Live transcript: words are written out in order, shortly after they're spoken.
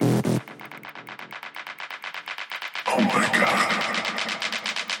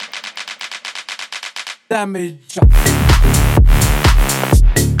damage.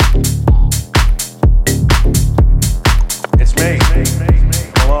 It's me.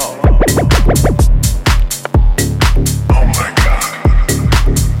 Hello. Oh my God.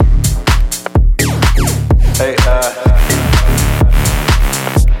 Hey,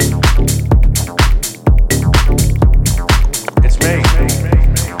 it's me.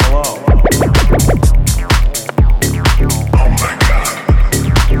 Hello. Oh my God.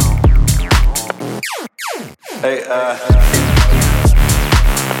 Hey,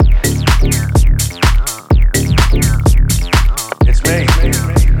 it's me.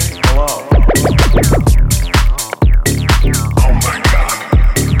 Hello. Oh my God.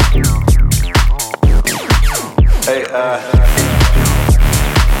 Hey,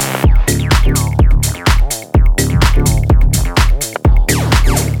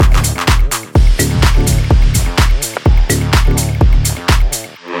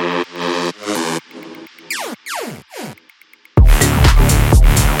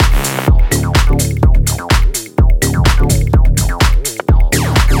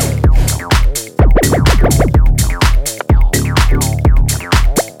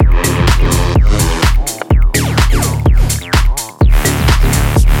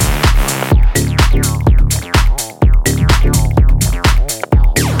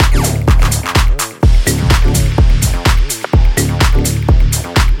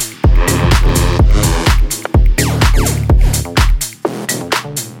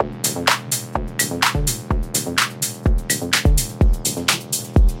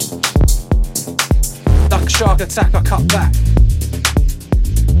 Shark attack, I cut back.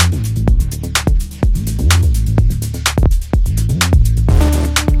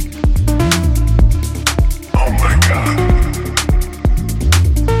 oh my God.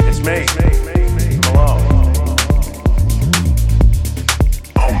 It's me. Hello.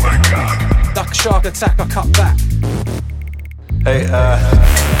 Oh my God. Duck shark attack, I cut back. Hey,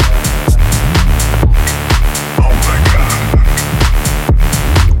 oh my God.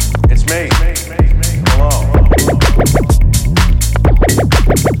 It's me. Hello.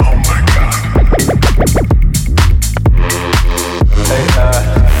 Oh my God. Hey,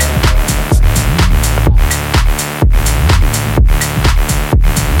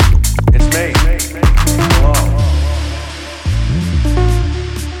 it's me. Hello.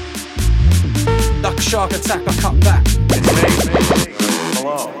 Duck shark attack, I cut back. It's me.